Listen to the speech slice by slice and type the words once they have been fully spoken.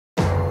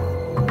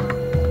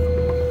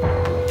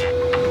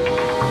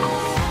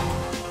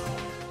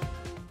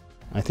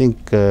think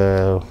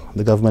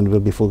the government will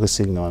be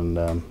focusing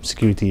on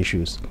security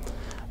issues,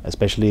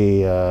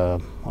 especially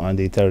on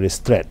the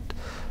terrorist threat,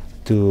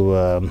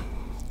 to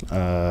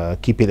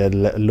keep it at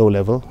a low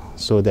level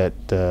so that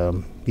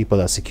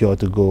people are secure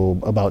to go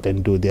about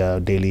and do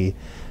their daily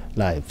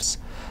lives.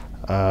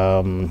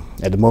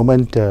 At the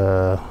moment,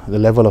 the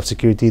level of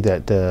security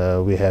that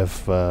we have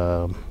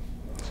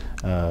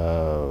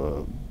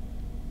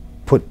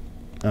put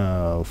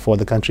for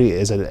the country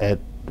is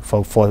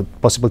for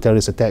possible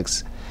terrorist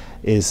attacks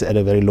is at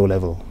a very low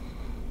level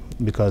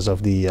because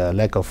of the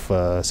lack of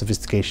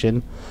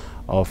sophistication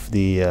of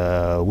the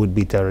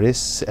would-be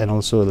terrorists, and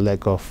also the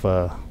lack of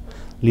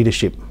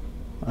leadership,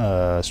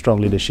 strong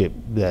leadership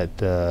that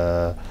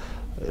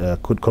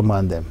could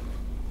command them.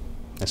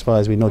 As far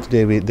as we know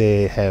today,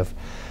 they have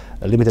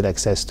limited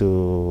access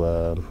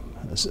to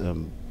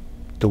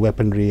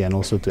weaponry and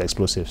also to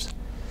explosives.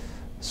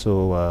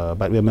 So,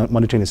 but we are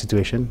monitoring the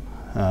situation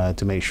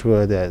to make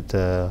sure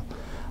that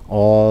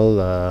all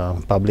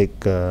public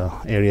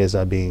areas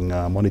are being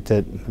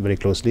monitored very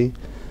closely,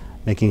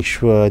 making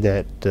sure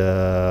that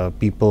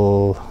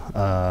people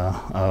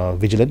are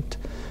vigilant.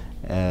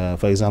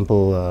 For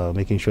example,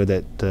 making sure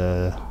that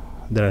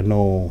there are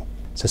no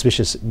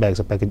suspicious bags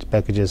or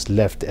packages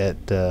left at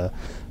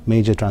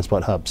major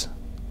transport hubs,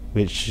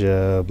 which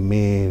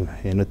may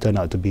turn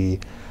out to be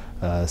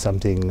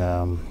something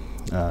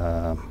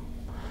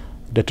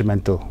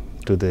detrimental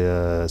to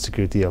the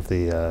security of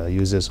the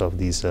users of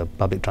these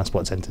public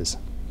transport centres.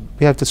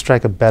 We have to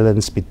strike a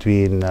balance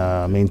between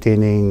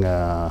maintaining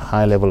a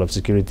high level of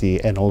security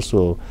and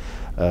also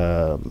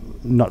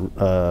not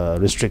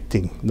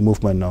restricting the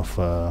movement of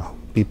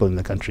people in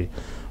the country.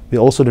 We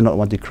also do not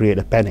want to create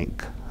a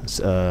panic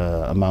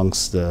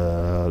amongst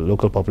the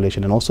local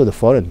population and also the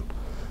foreign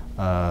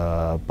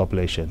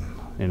population.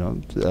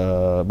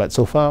 But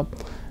so far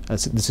the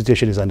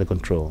situation is under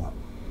control.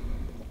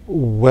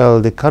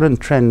 Well, the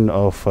current trend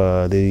of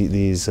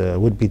these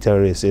would-be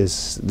terrorists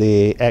is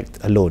they act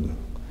alone.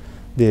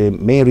 They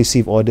may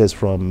receive orders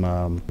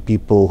from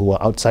people who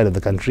are outside of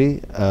the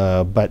country,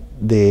 but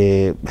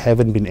they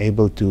haven't been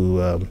able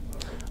to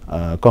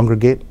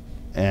congregate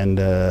and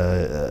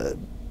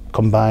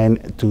combine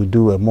to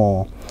do a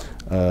more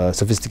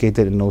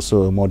sophisticated and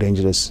also a more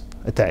dangerous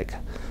attack.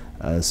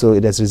 So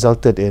it has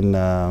resulted in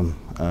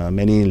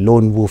many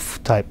lone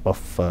wolf type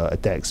of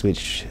attacks,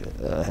 which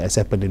has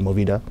happened in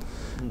Movida,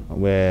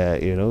 where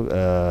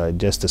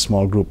just a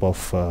small group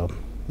of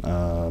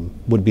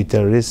would-be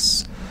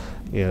terrorists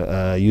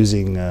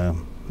using a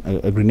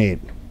grenade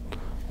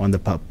on the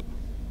pub,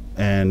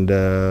 and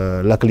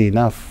luckily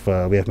enough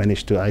we have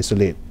managed to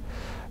isolate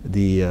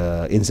the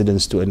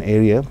incidents to an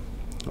area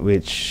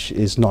which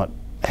is not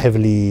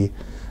heavily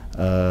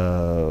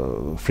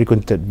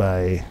frequented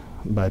by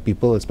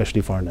people,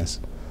 especially foreigners.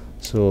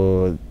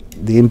 So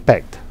the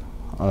impact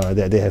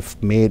that they have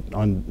made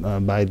on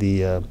by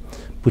the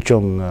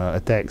Puchong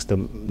attacks, the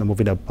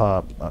Movida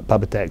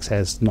pub attacks,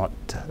 has not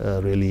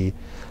really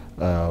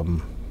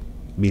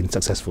been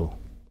successful.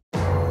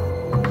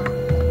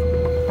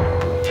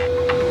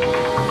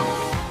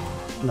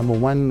 Number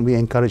one, we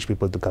encourage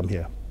people to come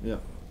here,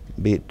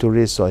 be it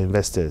tourists or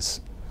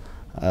investors.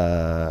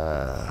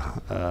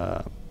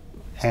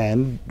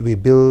 And we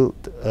built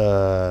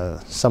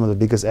some of the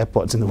biggest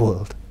airports in the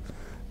world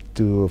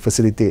to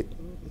facilitate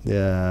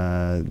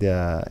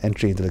their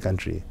entry into the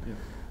country.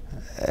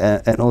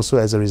 And also,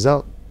 as a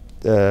result,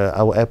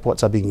 our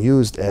airports are being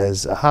used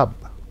as a hub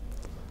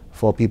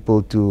for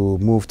people to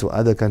move to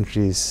other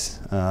countries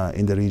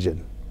in the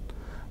region.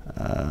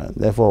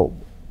 Therefore,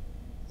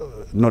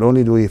 not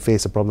only do we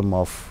face a problem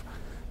of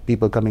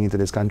people coming into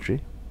this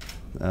country,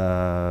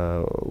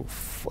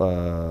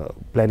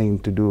 planning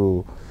to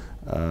do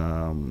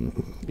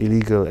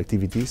illegal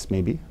activities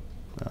maybe,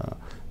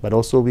 but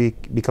also we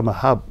become a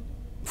hub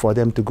for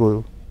them to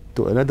go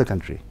to another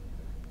country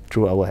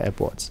through our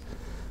airports.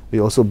 We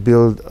also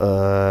build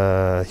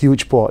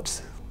huge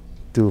ports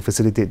to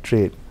facilitate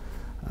trade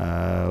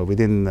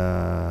within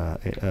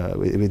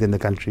the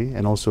country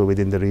and also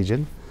within the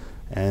region,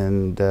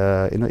 and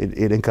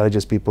it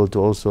encourages people to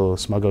also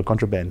smuggle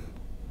contraband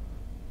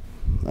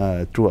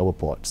through our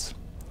ports.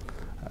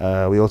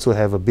 We also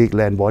have a big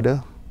land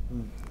border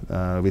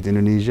with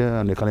Indonesia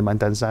on the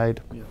Kalimantan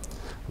side,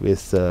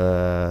 with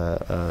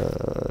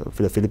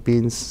the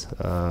Philippines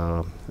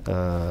on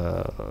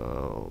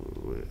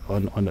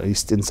the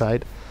eastern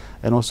side,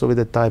 and also with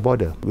the Thai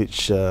border,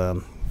 which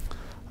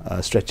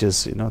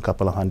stretches a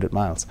couple of 100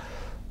 miles.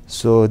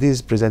 So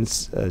this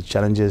presents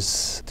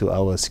challenges to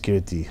our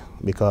security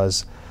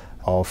because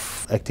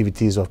of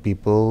activities of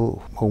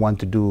people who want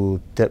to do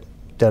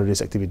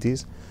terrorist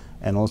activities,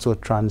 and also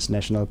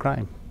transnational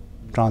crime,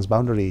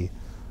 transboundary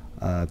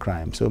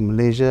crime. So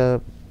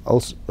Malaysia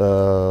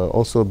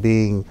also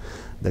being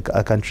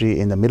a country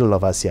in the middle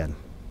of ASEAN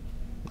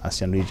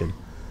region,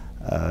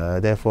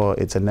 therefore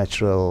it's a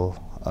natural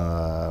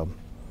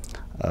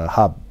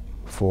hub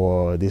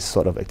for this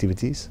sort of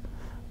activities,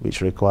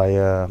 which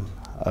require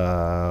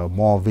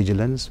more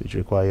vigilance, which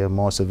require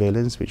more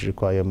surveillance, which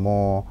require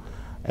more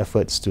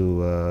efforts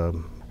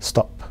to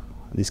stop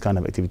these kind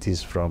of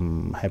activities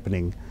from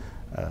happening.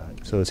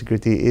 So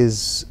security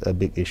is a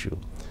big issue.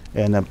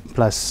 And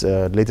plus,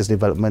 latest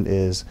development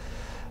is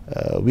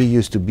we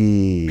used to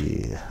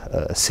be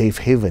a safe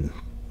haven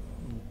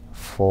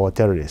for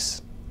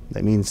terrorists.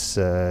 That means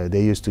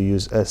they used to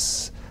use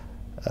us,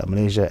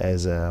 Malaysia,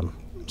 as a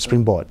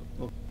springboard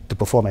to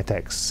perform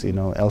attacks,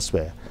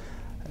 elsewhere.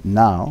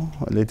 Now,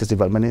 latest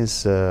development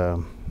is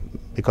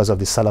because of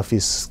the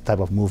Salafist type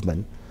of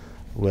movement,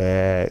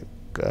 where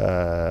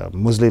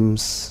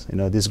Muslims,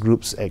 these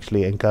groups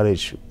actually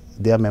encourage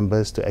their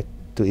members to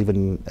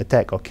even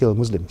attack or kill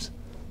Muslims.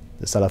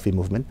 The Salafi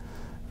movement.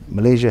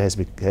 Malaysia has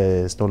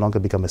no longer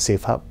become a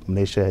safe hub.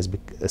 Malaysia has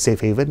a safe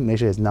haven.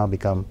 Malaysia has now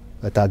become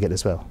a target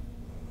as well.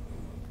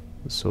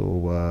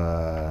 So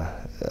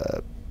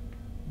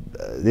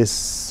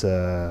this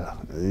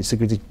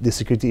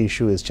security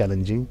issue is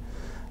challenging,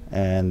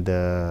 and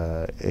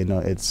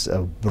it's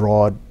a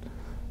broad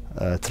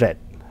threat.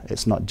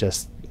 It's not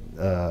just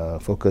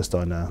focused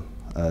on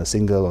a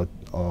single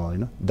or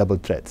double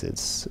threats.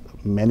 It's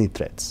many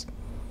threats,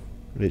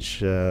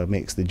 which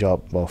makes the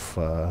job of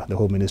the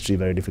whole ministry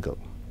very difficult.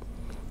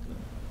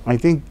 I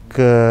think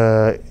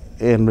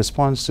in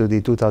response to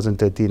the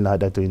 2013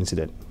 Datuk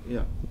incident,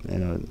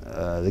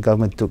 the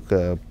government took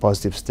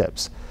positive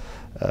steps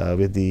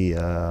with the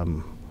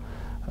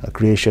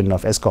creation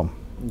of ESCOM,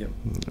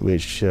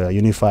 which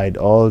unified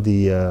all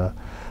the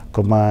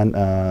command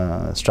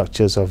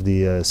structures of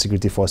the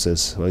security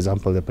forces. For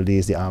example, the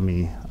police, the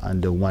army,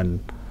 under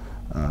one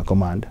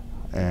command,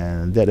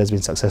 and that has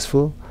been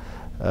successful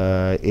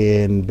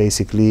in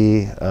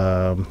basically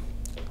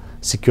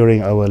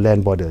securing our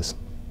land borders.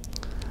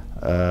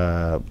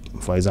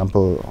 For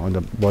example, on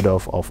the border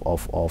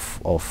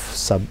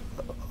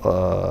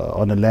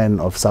on the land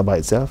of Sabah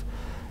itself,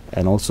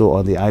 and also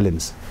on the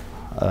islands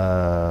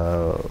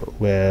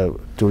where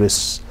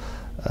tourists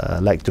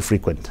like to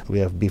frequent. We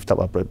have beefed up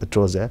our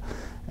patrols there,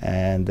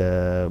 and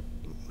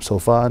so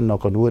far,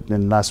 knock on wood,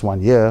 in the last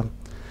 1 year,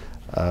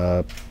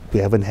 we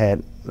haven't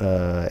had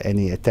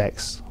any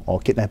attacks or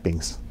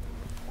kidnappings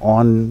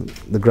on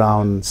the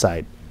ground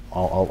side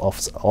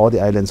of all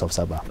the islands of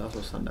Sabah.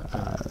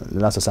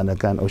 Last of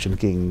Sandakan, Ocean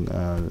King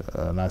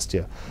last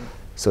year.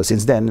 So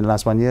since then, in the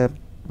last 1 year,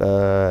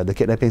 the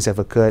kidnappings have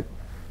occurred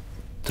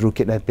through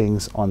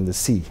kidnappings on the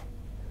sea,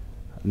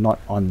 not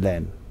on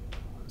land.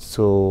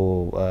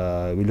 So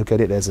we look at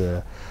it as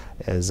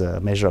a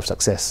measure of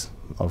success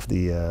of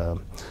the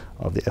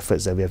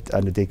efforts that we have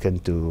undertaken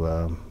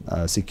to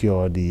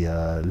secure the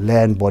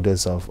land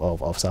borders of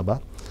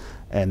Sabah,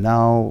 and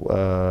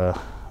now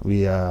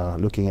we are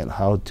looking at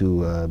how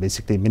to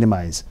basically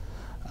minimize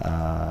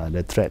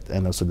the threat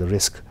and also the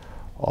risk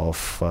of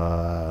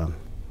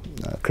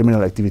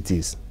criminal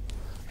activities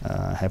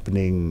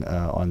happening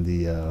on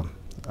the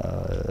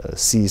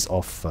seas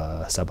of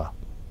Sabah.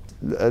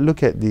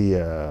 Look at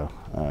the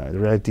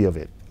reality of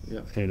it.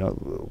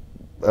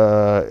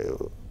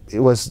 It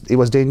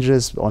was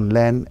dangerous on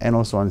land and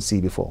also on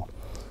sea before.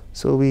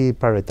 So we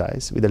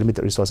prioritize with the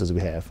limited resources we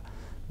have.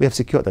 We have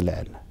secured the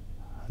land.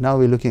 Now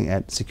we're looking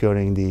at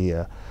securing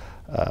the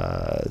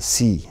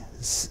sea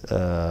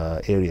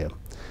area.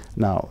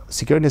 Now,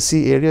 securing the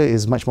sea area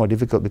is much more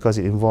difficult because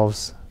it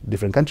involves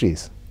different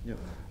countries,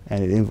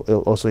 and it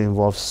also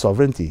involves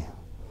sovereignty.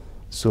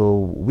 So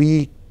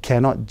we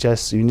cannot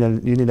just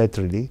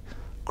unilaterally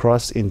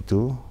cross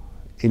into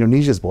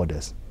Indonesia's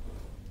borders,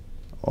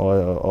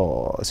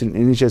 or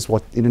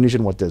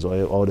Indonesian waters,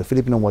 or the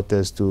Filipino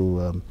waters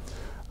to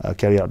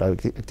carry out our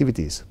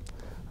activities.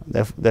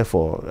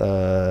 Therefore,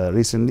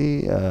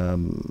 recently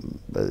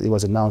it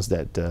was announced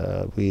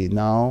that we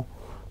now,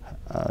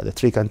 the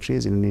three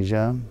countries,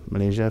 Indonesia,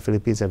 Malaysia,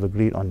 Philippines, have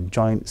agreed on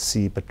joint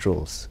sea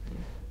patrols,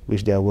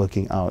 which they are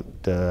working out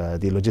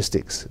the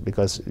logistics,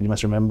 because you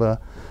must remember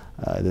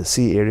the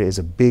sea area is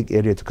a big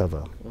area to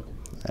cover,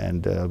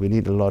 and we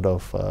need a lot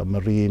of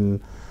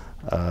marine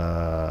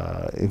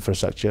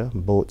infrastructure,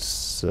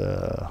 boats,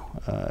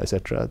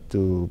 etc.,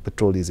 to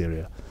patrol this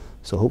area.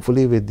 So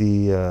hopefully with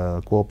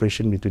the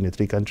cooperation between the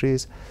three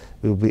countries,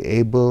 we will be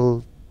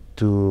able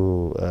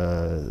to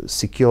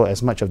secure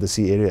as much of the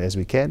sea area as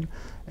we can,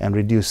 and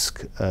reduce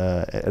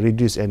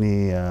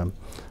any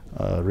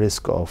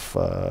risk of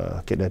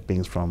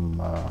kidnappings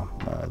from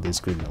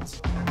these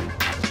criminals.